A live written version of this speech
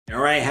All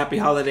right, happy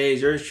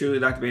holidays. Yours truly,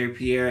 Dr. Barry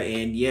Pierre.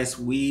 And yes,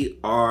 we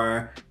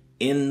are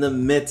in the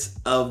midst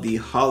of the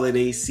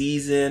holiday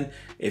season.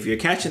 If you're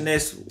catching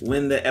this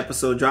when the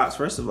episode drops,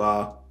 first of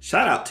all,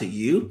 shout out to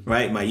you,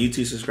 right? My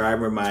YouTube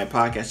subscriber, my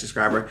podcast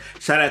subscriber.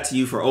 Shout out to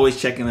you for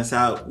always checking us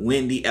out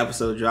when the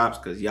episode drops,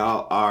 because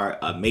y'all are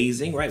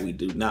amazing, right? We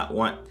do not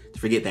want to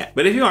forget that.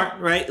 But if you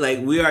aren't, right, like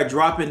we are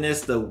dropping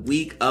this the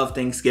week of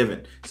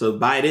Thanksgiving. So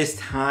by this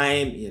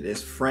time,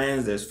 there's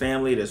friends, there's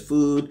family, there's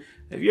food.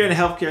 If you're in the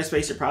healthcare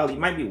space, you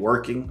might be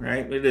working,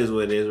 right? It is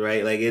what it is,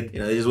 right? Like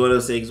it's one of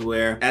those things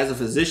where as a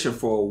physician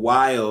for a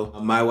while,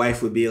 my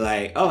wife would be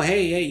like, oh,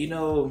 hey,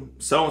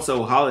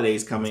 so-and-so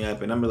holidays coming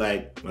up. And I'm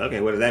like,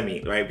 okay, what does that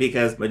mean, right?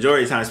 Because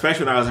majority of the time,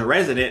 especially when I was a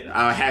resident,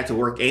 I had to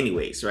work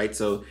anyways, right?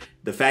 So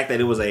the fact that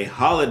it was a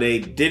holiday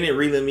didn't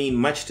really mean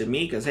much to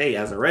me because, hey,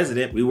 as a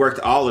resident, we worked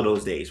all of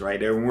those days, right?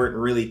 There weren't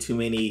really too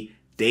many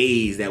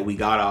days that we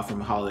got off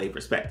from a holiday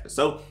perspective.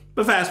 So,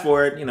 but fast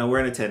forward,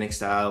 we're in a technic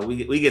style.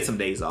 We get some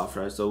days off,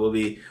 right? So we'll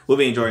be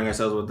enjoying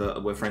ourselves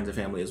with friends and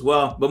family as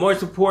well. But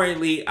most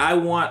importantly, I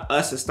want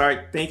us to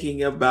start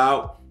thinking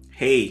about,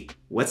 hey,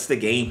 what's the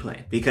game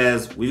plan?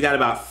 Because we've got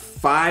about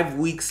 5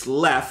 weeks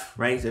left,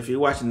 right? So if you're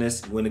watching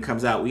this when it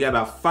comes out, we got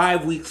about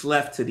 5 weeks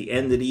left to the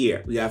end of the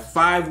year. We got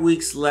 5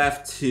 weeks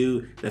left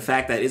to the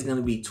fact that it's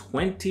gonna be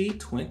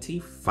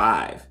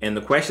 2025. And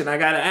the question I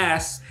gotta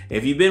ask,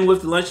 if you've been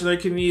with the Lunch and Learn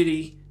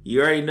community, you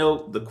already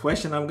know the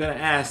question I'm gonna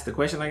ask. The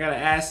question I gotta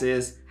ask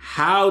is,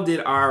 how did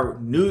our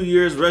New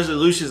Year's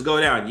resolutions go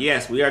down?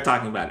 Yes, we are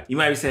talking about it. You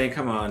might be saying,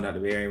 come on,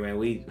 Dr. Barry,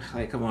 man,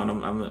 come on,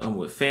 I'm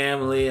with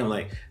family. I'm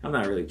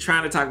not really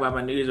trying to talk about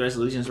my New Year's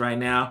resolutions right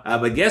now.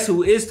 But guess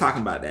who is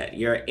talking about that?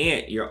 Your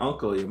aunt, your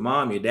uncle, your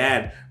mom, your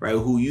dad, right?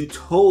 Who you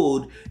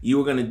told you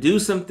were gonna do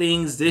some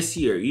things this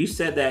year. You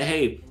said that,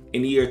 hey,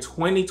 in the year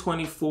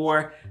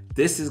 2024,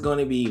 this is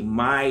gonna be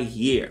my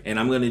year and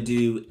I'm gonna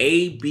do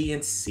A, B,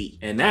 and C.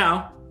 And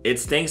now,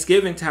 it's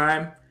Thanksgiving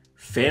time,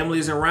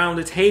 families around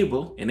the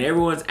table, and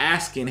everyone's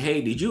asking,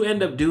 hey, did you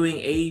end up doing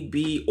A,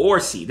 B,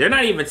 or C? They're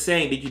not even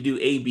saying, did you do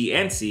A, B,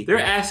 and C? They're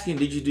asking,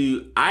 did you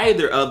do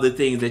either of the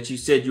things that you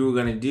said you were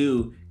gonna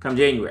do come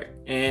January?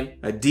 And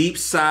a deep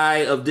sigh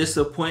of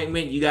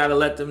disappointment, you gotta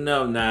let them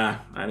know, nah,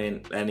 I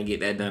didn't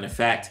get that done. In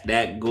fact,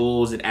 that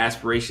goals and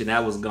aspiration,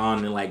 that was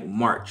gone in like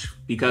March.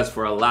 Because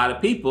for a lot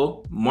of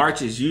people,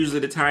 March is usually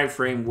the time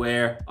frame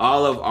where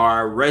all of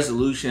our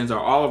resolutions or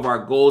all of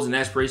our goals and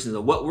aspirations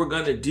of what we're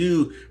gonna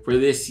do for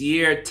this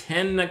year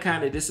tend to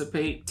kind of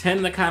dissipate,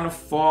 tend to kind of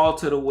fall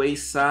to the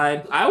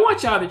wayside. I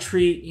want y'all to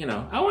treat,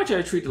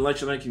 the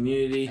Lunch and Learn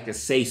community like a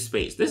safe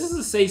space. This is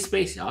a safe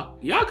space, y'all.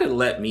 Y'all could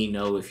let me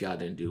know if y'all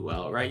didn't do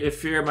well, right?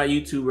 If you're my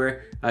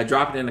YouTuber,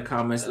 drop it in the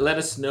comments. Let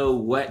us know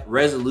what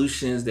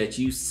resolutions that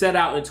you set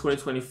out in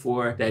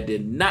 2024 that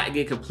did not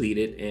get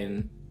completed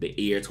in the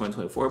year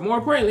 2024. More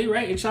importantly,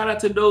 right? And shout out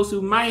to those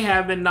who might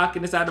have been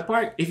knocking this out of the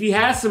park. If you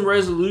had some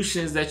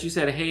resolutions that you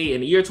said, hey,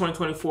 in the year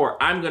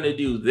 2024, I'm gonna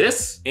do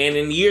this, and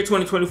in the year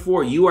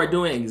 2024, you are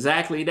doing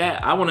exactly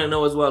that, I wanna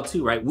know as well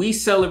too, right? We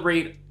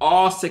celebrate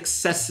all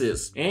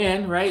successes,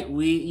 and right,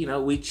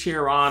 we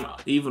cheer on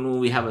even when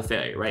we have a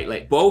failure, right?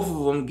 Like both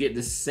of them get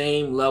the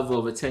same level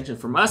of attention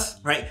from us,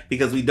 right?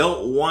 Because we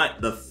don't want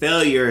the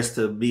failures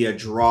to be a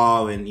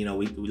draw, and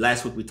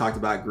last week we talked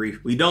about grief.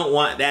 We don't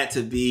want that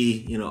to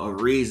be, a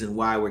reason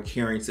why we're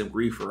carrying some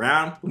grief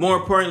around. But more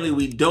importantly,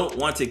 we don't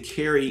want to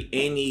carry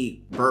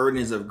any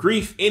burdens of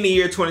grief in the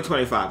year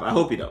 2025. I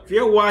hope you don't. If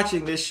you're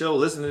watching this show,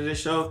 listening to this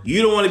show,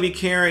 you don't want to be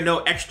carrying no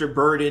extra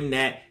burden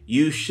that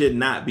you should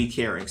not be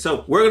carrying.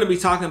 So we're going to be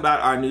talking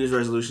about our New Year's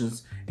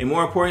resolutions. And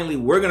more importantly,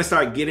 we're going to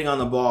start getting on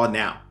the ball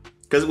now.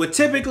 Because what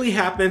typically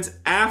happens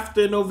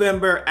after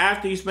November,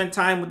 after you spend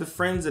time with the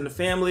friends and the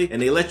family,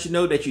 and they let you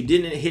know that you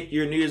didn't hit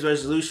your New Year's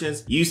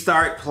resolutions, you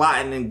start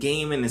plotting and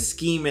gaming and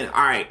scheming.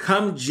 All right,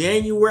 come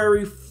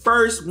January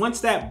 1st,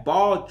 once that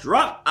ball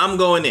drop, I'm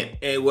going in.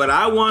 And what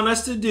I want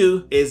us to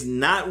do is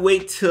not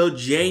wait till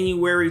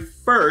January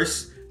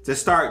 1st to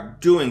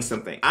start doing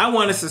something. I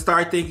want us to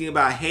start thinking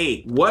about,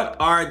 hey, what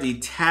are the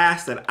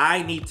tasks that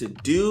I need to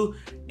do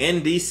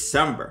in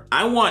December?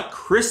 I want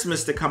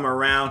Christmas to come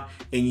around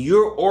and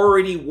you're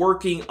already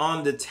working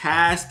on the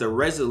task, the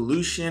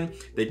resolution,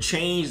 the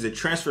change, the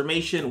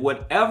transformation,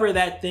 whatever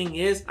that thing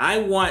is. I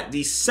want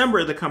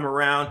December to come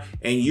around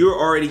and you're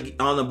already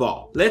on the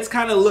ball. Let's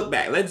kind of look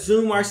back. Let's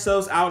zoom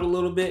ourselves out a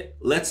little bit.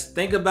 Let's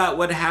think about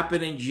what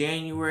happened in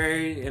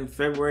January and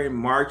February,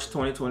 March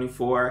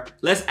 2024.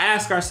 Let's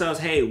ask ourselves,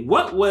 hey,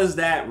 what was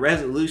that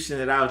resolution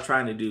that I was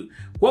trying to do?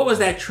 What was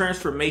that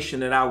transformation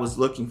that I was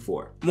looking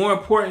for? More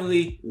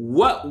importantly,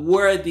 what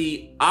were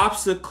the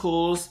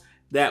obstacles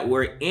that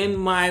were in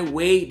my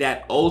way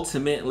that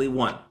ultimately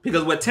won?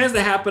 Because what tends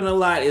to happen a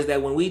lot is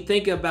that when we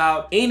think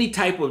about any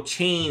type of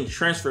change,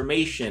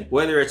 transformation,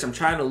 whether it's I'm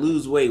trying to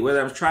lose weight,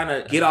 whether I'm trying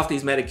to get off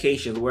these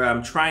medications, where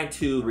I'm trying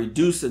to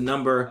reduce the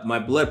number, my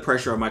blood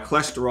pressure or my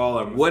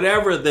cholesterol or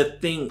whatever the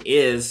thing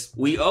is,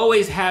 we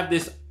always have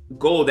this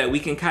goal that we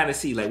can kind of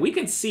see. Like, we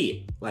can see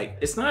it. Like,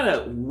 it's not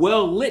a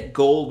well-lit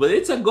goal, but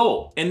it's a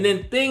goal. And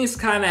then things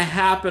kind of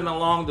happen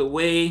along the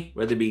way,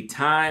 whether it be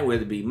time,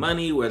 whether it be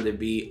money, whether it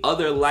be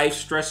other life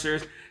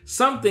stressors.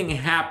 Something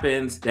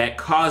happens that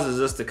causes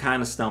us to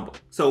kind of stumble.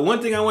 So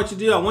one thing I want you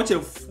to do, I want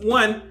you to,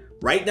 one,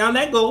 write down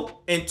that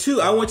goal. And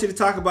two, I want you to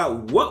talk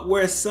about what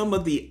were some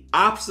of the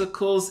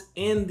obstacles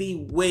in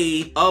the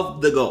way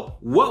of the goal.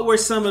 What were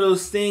some of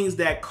those things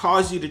that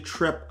caused you to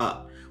trip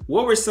up?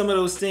 What were some of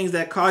those things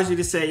that caused you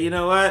to say, you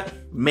know what,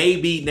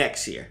 maybe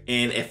next year?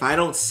 And if I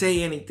don't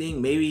say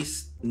anything, maybe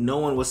no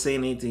one will say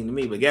anything to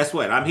me. But guess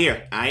what? I'm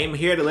here. I am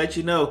here to let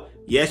you know,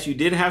 yes, you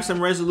did have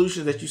some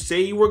resolutions that you say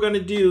you were going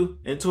to do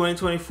in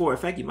 2024. In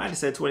fact, you might have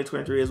said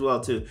 2023 as well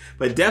too.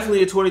 But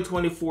definitely in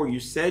 2024, you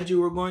said you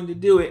were going to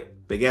do it.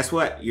 But guess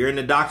what? You're in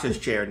the doctor's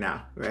chair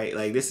now, right?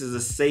 Like, this is a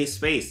safe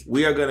space.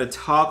 We are going to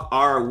talk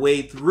our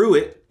way through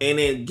it and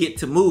then get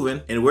to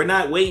moving. And we're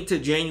not waiting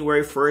till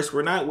January 1st.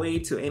 We're not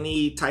waiting till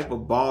any type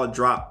of ball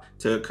drop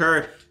to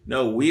occur.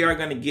 No, we are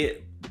going to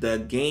get the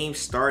game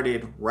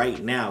started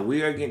right now.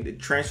 We are getting the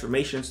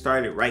transformation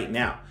started right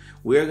now.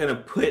 We're going to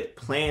put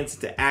plans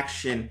to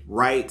action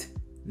right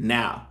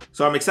now.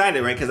 So I'm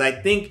excited, right? Because I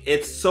think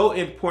it's so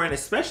important,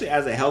 especially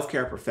as a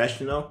healthcare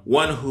professional,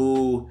 one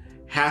who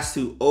has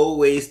to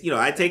always,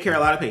 I take care of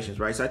a lot of patients,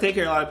 right? So I take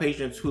care of a lot of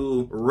patients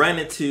who run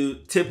into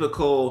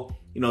typical,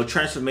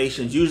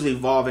 transformations, usually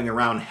evolving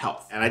around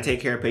health. And I take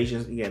care of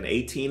patients, again,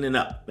 18 and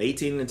up,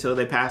 18 until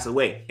they pass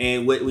away.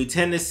 And what we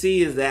tend to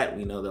see is that,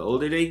 the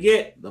older they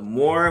get, the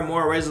more and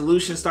more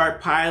resolutions start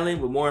piling,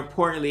 but more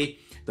importantly,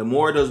 the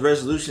more those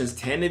resolutions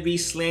tend to be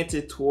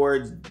slanted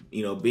towards,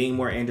 being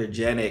more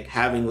energetic,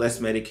 having less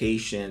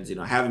medications,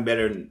 having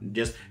better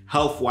just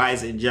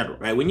health-wise in general,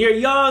 right? When you're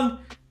young,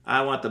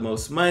 I want the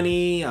most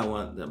money, I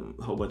want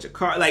a whole bunch of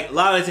cars. Like, a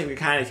lot of things are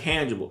kind of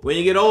tangible. When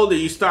you get older,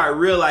 you start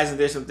realizing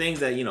there's some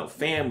things that,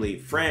 family,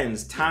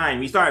 friends,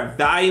 time, you start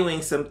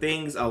valuing some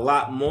things a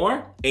lot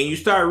more. And you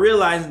start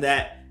realizing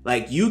that,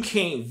 like, you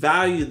can't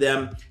value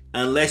them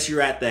unless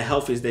you're at the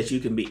healthiest that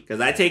you can be.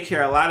 Because I take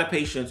care of a lot of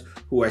patients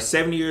who are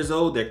 70 years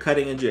old, they're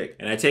cutting a jig.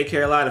 And I take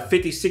care of a lot of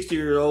 50, 60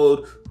 years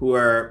old who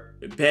are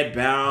bed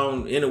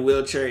bound, in a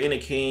wheelchair, in a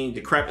cane,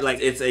 decrepit.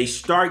 Like, it's a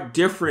stark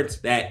difference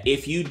that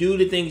if you do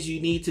the things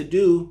you need to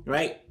do,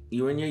 right?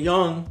 When you're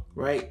young,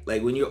 right?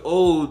 Like, when you're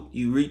old,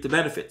 you reap the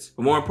benefits.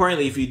 But more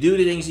importantly, if you do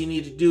the things you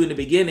need to do in the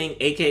beginning,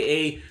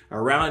 AKA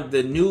around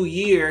the new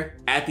year,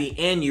 at the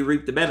end, you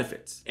reap the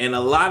benefits. And a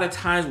lot of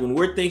times when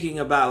we're thinking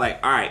about, like,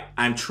 all right,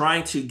 I'm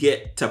trying to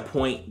get to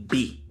point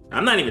B.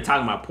 I'm not even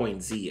talking about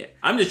point Z yet.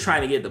 I'm just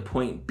trying to get to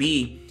point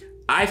B.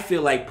 I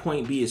feel like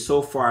point B is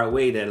so far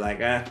away that, like,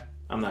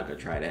 I'm not gonna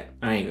try that.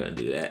 I ain't gonna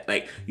do that.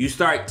 Like, you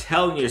start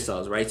telling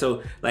yourselves, right?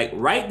 So, like,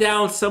 write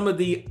down some of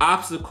the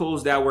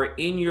obstacles that were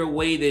in your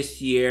way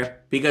this year,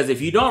 because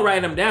if you don't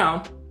write them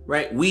down,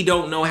 right, we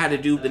don't know how to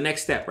do the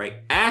next step, right?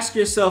 Ask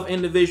yourself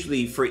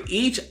individually, for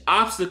each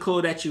obstacle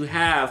that you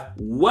have,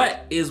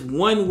 what is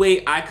one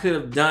way I could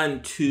have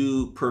done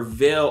to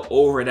prevail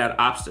over that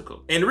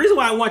obstacle? And the reason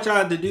why I want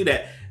y'all to do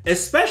that,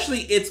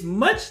 especially, it's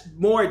much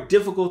more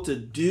difficult to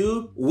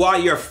do while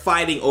you're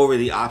fighting over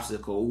the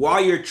obstacle.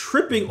 While you're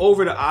tripping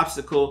over the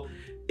obstacle,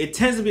 it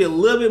tends to be a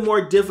little bit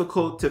more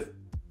difficult to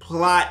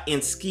plot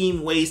and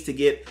scheme ways to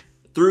get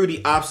through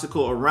the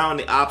obstacle, around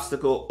the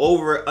obstacle,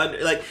 over,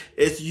 under. Like,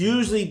 it's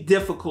usually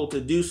difficult to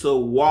do so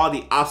while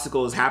the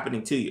obstacle is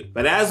happening to you.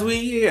 But as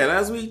we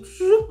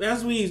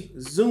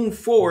zoom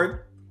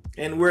forward,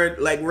 and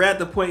we're at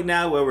the point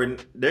now where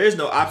there is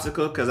no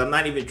obstacle, because I'm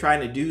not even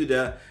trying to do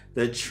the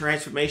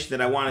transformation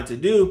that I wanted to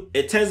do,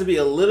 it tends to be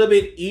a little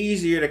bit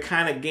easier to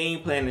kind of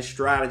game plan and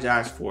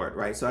strategize for it,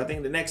 right? So I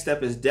think the next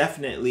step is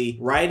definitely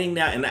writing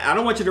down, and I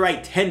don't want you to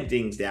write 10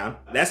 things down.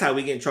 That's how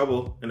we get in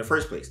trouble in the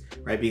first place,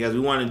 right? Because we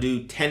want to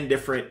do 10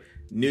 different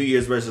New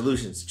Year's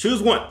resolutions.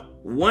 Choose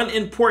one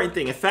important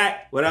thing. In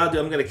fact, what I'll do,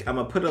 I'm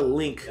gonna put a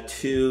link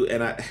to,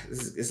 and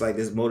it's like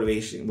this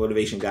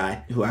motivation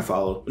guy who I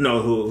follow,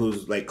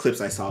 who's like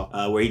clips I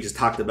saw, where he just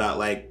talked about,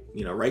 like,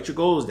 write your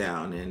goals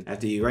down. And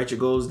after you write your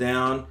goals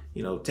down,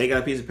 take out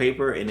a piece of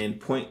paper and then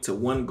point to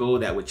one goal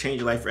that would change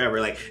your life forever.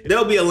 Like,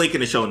 there'll be a link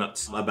in the show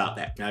notes about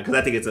that, because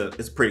I think it's a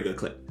pretty good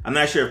clip. I'm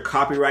not sure if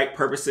copyright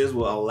purposes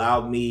will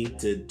allow me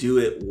to do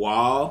it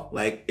while,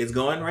 like, it's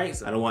going, right?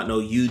 So I don't want no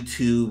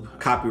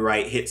YouTube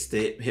copyright hits to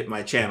hit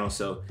my channel.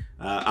 So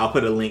I'll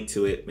put a link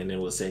to it, and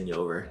then we'll send you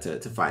over to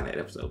find that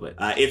episode. But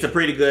it's a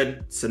pretty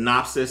good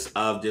synopsis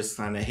of just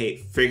kind of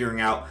figuring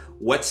out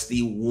what's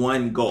the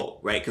one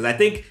goal, right? Because I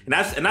think, and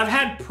I've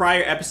had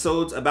prior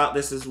episodes about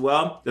this as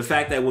well. The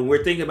fact that when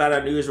we're thinking about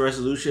our New Year's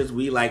resolutions,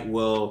 we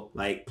will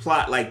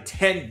plot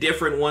 10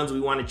 different ones we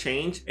want to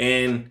change,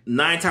 and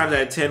 9 times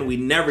out of 10 we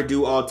never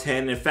do all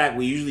 10. In fact,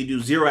 we usually do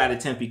 0 out of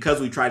 10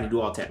 because we try to do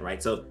all 10,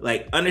 right? So,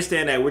 like,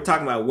 understand that we're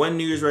talking about one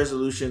New Year's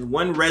resolution,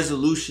 one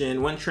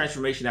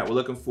transformation that we're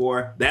looking for.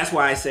 2024. That's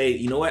why I say,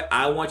 you know what?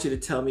 I want you to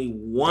tell me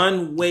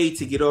one way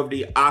to get over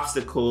the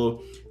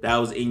obstacle that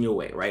was in your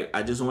way, right?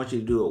 I just want you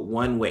to do it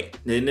one way.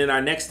 And then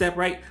our next step,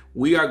 right?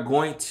 We are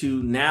going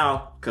to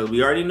now, because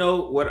we already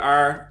know what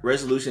our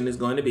resolution is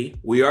going to be.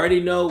 We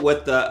already know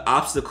what the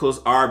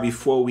obstacles are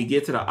before we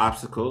get to the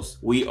obstacles.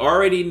 We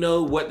already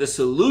know what the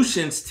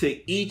solutions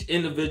to each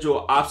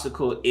individual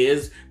obstacle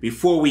is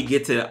before we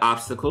get to the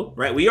obstacle,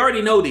 right? We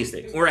already know these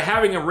things. We're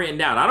having them written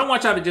down. I don't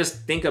want y'all to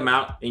just think them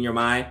out in your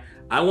mind.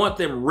 I want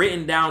them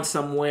written down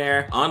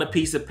somewhere on a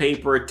piece of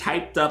paper,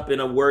 typed up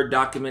in a Word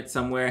document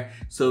somewhere,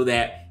 so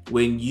that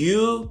when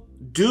you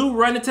do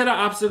run into the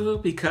obstacle,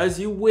 because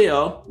you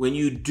will, when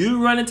you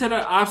do run into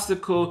the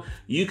obstacle,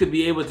 you could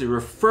be able to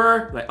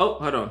refer like, oh,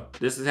 hold on,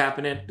 this is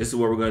happening. This is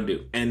what we're going to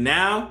do. And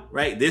now,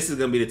 right, this is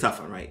going to be the tough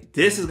one, right?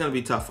 This is going to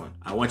be a tough one.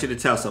 I want you to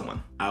tell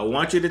someone. I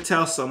want you to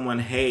tell someone,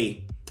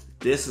 hey,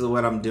 this is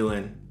what I'm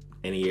doing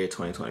in the year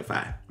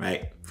 2025,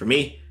 right? For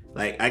me,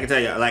 like I can tell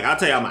you, like I'll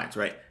tell y'all mine,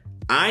 right?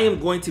 I am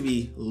going to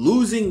be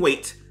losing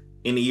weight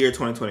in the year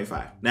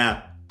 2025.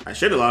 Now, I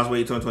should have lost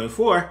weight in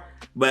 2024,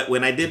 but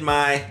when I did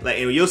my, like,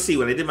 and you'll see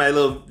when I did my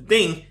little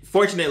thing,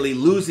 fortunately,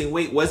 losing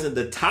weight wasn't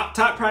the top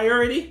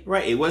priority,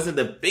 right? It wasn't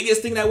the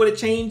biggest thing that would have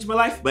changed my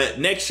life, but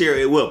next year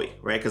it will be,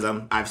 right?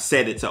 Because I've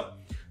said it so.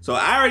 So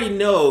I already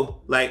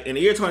know, like in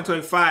the year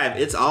 2025,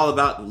 it's all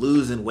about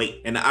losing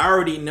weight. And I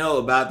already know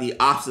about the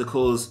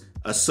obstacles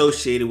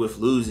associated with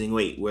losing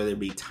weight, whether it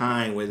be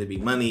time, whether it be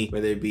money,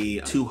 whether it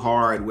be too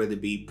hard, whether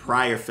it be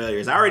prior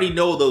failures. I already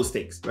know those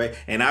things, right?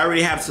 And I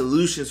already have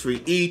solutions for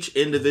each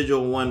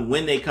individual one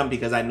when they come,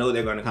 because I know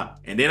they're going to come.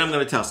 And then I'm going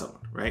to tell someone,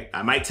 right?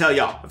 I might tell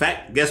y'all. In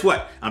fact, guess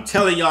what? I'm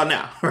telling y'all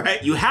now,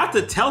 right? You have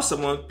to tell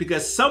someone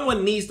because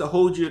someone needs to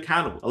hold you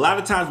accountable. A lot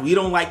of times we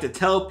don't like to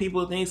tell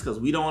people things because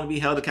we don't want to be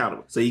held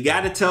accountable. So you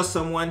got to tell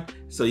someone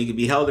so you can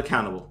be held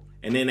accountable.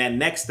 And then that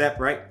next step,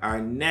 right?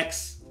 Our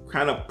next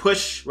kind of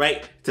push,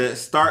 right, to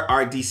start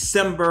our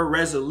December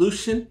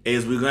resolution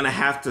is we're gonna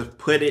have to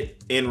put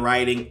it in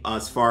writing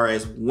as far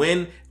as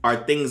when are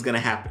things gonna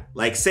happen.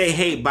 Like say,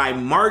 hey, by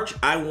March,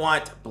 I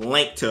want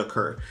blank to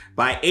occur.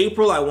 By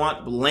April, I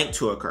want blank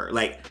to occur.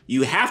 Like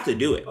you have to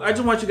do it. I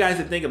just want you guys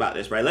to think about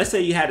this, right? Let's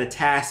say you had a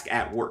task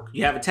at work.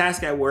 You have a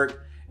task at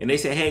work and they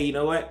say, hey, you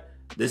know what?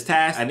 This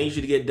task, I need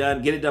you to get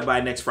it done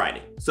by next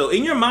Friday. So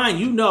in your mind,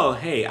 you know,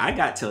 hey, I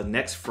got till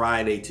next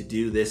Friday to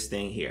do this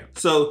thing here.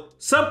 So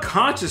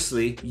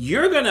subconsciously,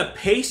 you're gonna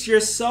pace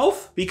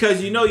yourself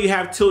because you know you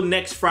have till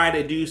next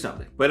Friday to do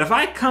something. But if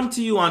I come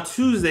to you on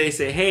Tuesday and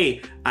say,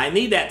 hey, I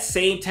need that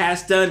same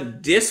task done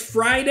this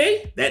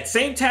Friday, that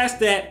same task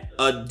that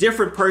a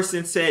different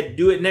person said,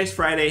 do it next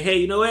Friday. Hey,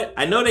 you know what?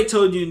 I know they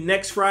told you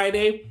next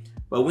Friday,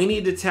 but we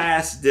need the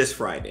task this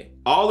Friday.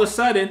 All of a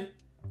sudden,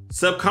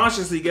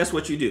 subconsciously, guess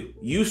what you do?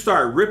 You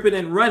start ripping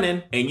and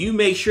running and you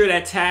make sure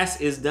that task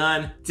is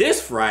done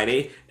this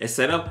Friday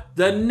instead of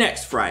the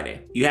next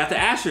Friday. You have to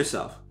ask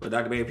yourself, well,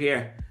 Dr. Barry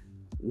Pierre,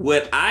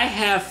 would I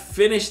have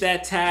finished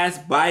that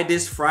task by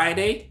this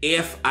Friday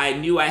if I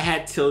knew I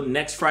had till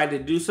next Friday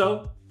to do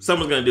so?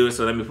 Someone's gonna do it,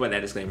 so let me put that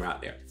disclaimer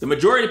out there. The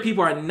majority of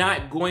people are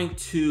not going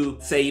to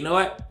say, you know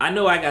what? I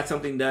know I got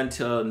something done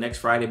till next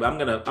Friday, but I'm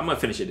gonna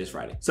finish it this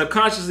Friday.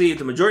 Subconsciously, if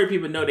the majority of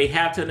people know they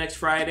have till next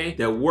Friday,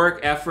 their work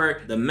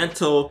effort, the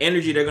mental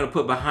energy they're gonna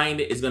put behind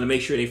it is gonna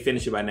make sure they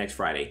finish it by next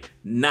Friday,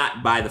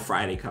 not by the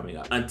Friday coming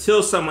up.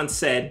 Until someone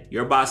said,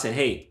 your boss said,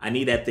 hey, I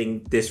need that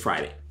thing this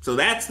Friday. So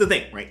that's the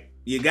thing, right?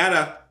 You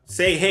gotta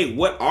say, hey,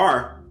 what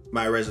are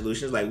my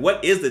resolutions? Like,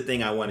 what is the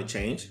thing I want to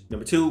change?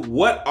 Number two,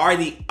 what are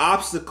the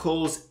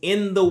obstacles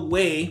in the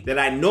way that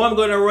I know I'm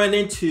going to run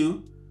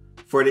into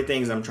for the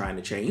things I'm trying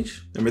to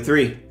change? Number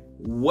three,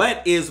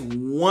 what is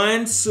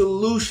one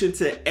solution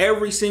to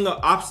every single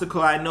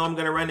obstacle I know I'm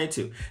going to run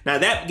into? Now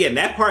that, again,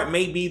 that part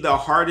may be the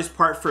hardest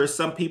part for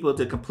some people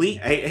to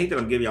complete. I hate that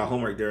I'm giving y'all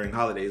homework during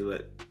holidays,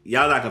 but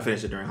y'all not gonna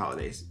finish it during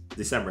holidays.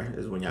 December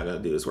is when y'all gonna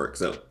do this work.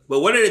 So, but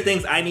what are the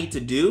things I need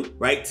to do,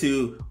 right,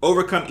 to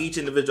overcome each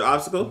individual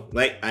obstacle?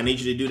 Like, I need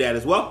you to do that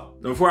as well.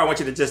 Number four, I want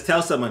you to just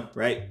tell someone,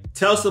 right?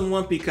 Tell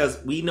someone,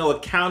 because we know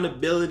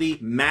accountability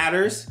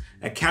matters.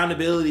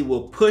 Accountability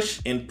will push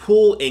and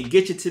pull and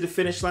get you to the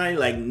finish line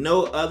like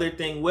no other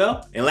thing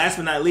will. And last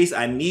but not least,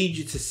 I need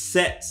you to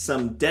set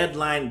some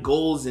deadline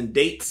goals and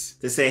dates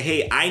to say,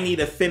 hey, I need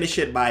to finish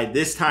it by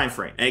this time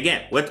frame. And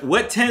again,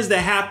 what tends to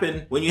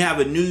happen when you have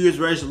a New Year's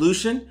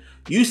resolution?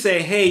 You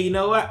say, hey, you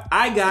know what?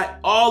 I got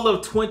all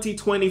of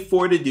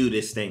 2024 to do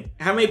this thing.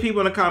 How many people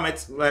in the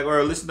comments, like,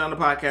 or listen on the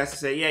podcast and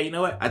say, yeah, you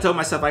know what? I told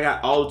myself I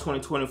got all of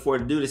 2024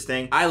 to do this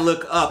thing. I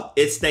look up,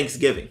 it's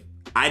Thanksgiving.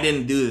 I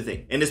didn't do the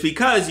thing. And it's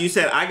because you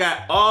said, I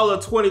got all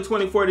of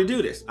 2024 to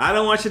do this. I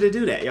don't want you to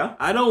do that, y'all.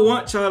 I don't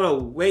want y'all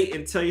to wait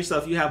and tell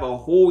yourself you have a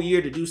whole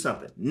year to do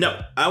something. No,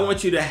 I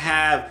want you to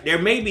have,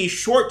 there may be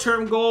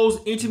short-term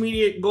goals,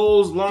 intermediate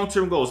goals,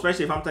 long-term goals,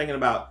 especially if I'm thinking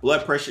about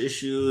blood pressure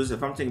issues,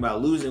 if I'm thinking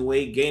about losing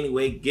weight, gaining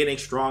weight, getting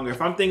stronger.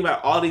 If I'm thinking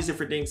about all these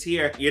different things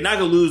here, you're not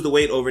gonna lose the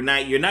weight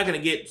overnight. You're not gonna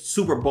get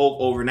super bulk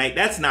overnight.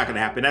 That's not gonna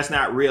happen. That's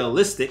not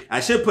realistic.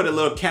 I should put a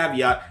little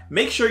caveat.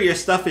 Make sure your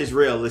stuff is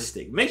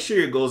realistic. Make sure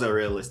your goals are realistic.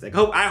 realistic.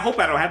 I hope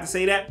I don't have to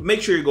say that. But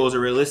make sure your goals are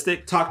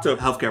realistic. Talk to a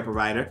healthcare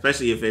provider,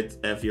 especially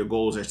if your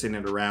goals are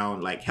centered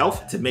around like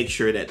health, to make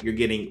sure that you're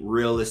getting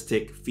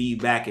realistic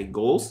feedback and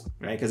goals,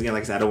 right? Because again,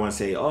 like I said, I don't want to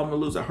say, oh, I'm gonna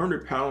lose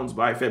 100 pounds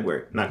by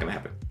February. Not gonna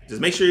happen.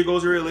 Just make sure your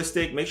goals are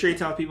realistic. Make sure you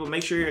tell people,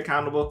 make sure you're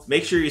accountable.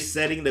 Make sure you're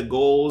setting the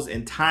goals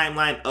and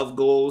timeline of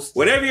goals.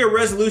 Whatever your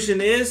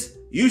resolution is,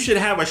 you should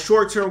have a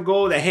short-term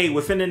goal that, hey,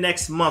 within the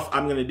next month,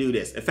 I'm gonna do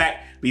this. In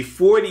fact,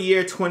 before the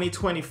year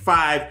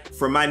 2025,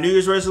 for my New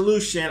Year's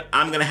resolution,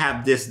 I'm gonna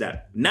have this done.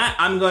 Not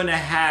I'm gonna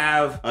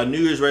have a New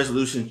Year's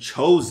resolution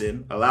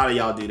chosen. A lot of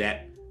y'all do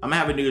that. I'm gonna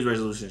have a New Year's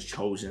resolution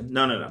chosen.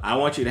 No. I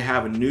want you to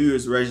have a New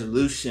Year's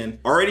resolution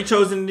already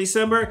chosen in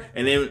December,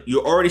 and then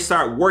you already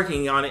start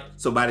working on it.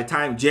 So by the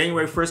time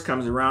January 1st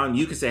comes around,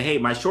 you can say, hey,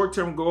 my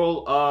short-term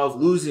goal of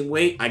losing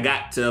weight, I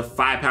got to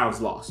 5 pounds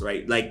lost,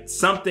 right? Like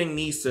something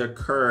needs to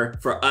occur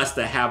for us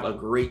to have a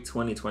great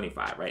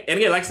 2025, right? And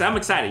again, like I said, I'm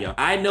excited, y'all.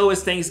 I know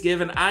it's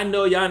Thanksgiving. I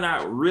know y'all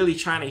not really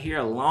trying to hear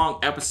a long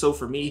episode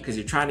from me because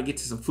you're trying to get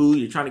to some food.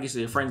 You're trying to get to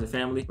your friends and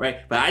family,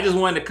 right? But I just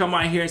wanted to come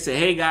on here and say,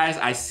 hey guys,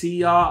 I see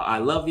y'all. I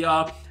love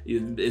y'all.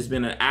 It's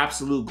been an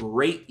absolute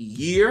great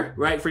year,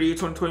 right, for the year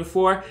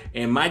 2024.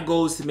 And my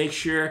goal is to make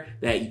sure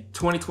that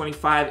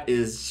 2025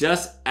 is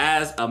just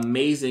as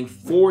amazing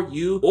for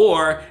you,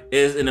 or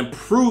is an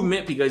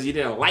improvement because you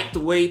didn't like the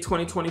way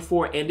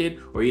 2024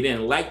 ended, or you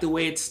didn't like the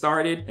way it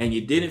started, and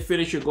you didn't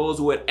finish your goals.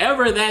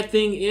 Whatever that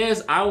thing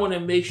is, I want to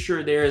make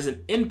sure there is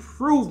an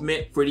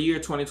improvement for the year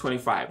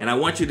 2025. And I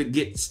want you to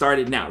get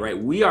started now, right?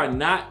 We are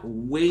not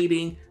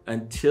waiting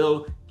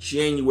until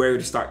January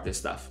to start this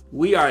stuff.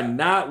 We are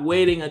not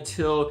waiting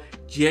until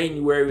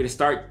January to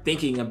start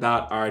thinking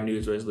about our New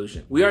Year's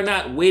resolution. We are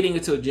not waiting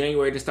until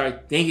January to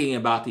start thinking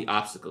about the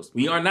obstacles.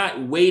 We are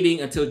not waiting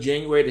until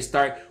January to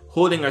start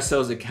holding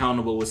ourselves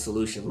accountable with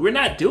solutions. We're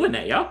not doing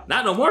that, y'all.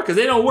 Not no more, because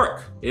they don't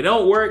work. It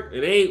don't work.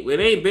 It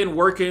ain't been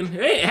working.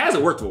 It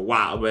hasn't worked for a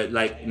while, but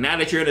like now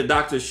that you're in a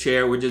doctor's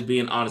chair, we're just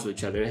being honest with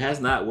each other. It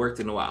has not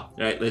worked in a while.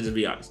 All right, let's just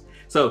be honest.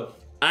 So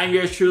I'm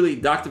yours truly,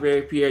 Dr.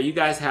 Barry Pierre. You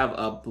guys have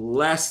a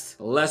blessed,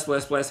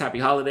 happy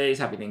holidays,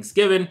 happy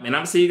Thanksgiving, and I'm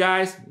gonna see you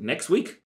guys next week.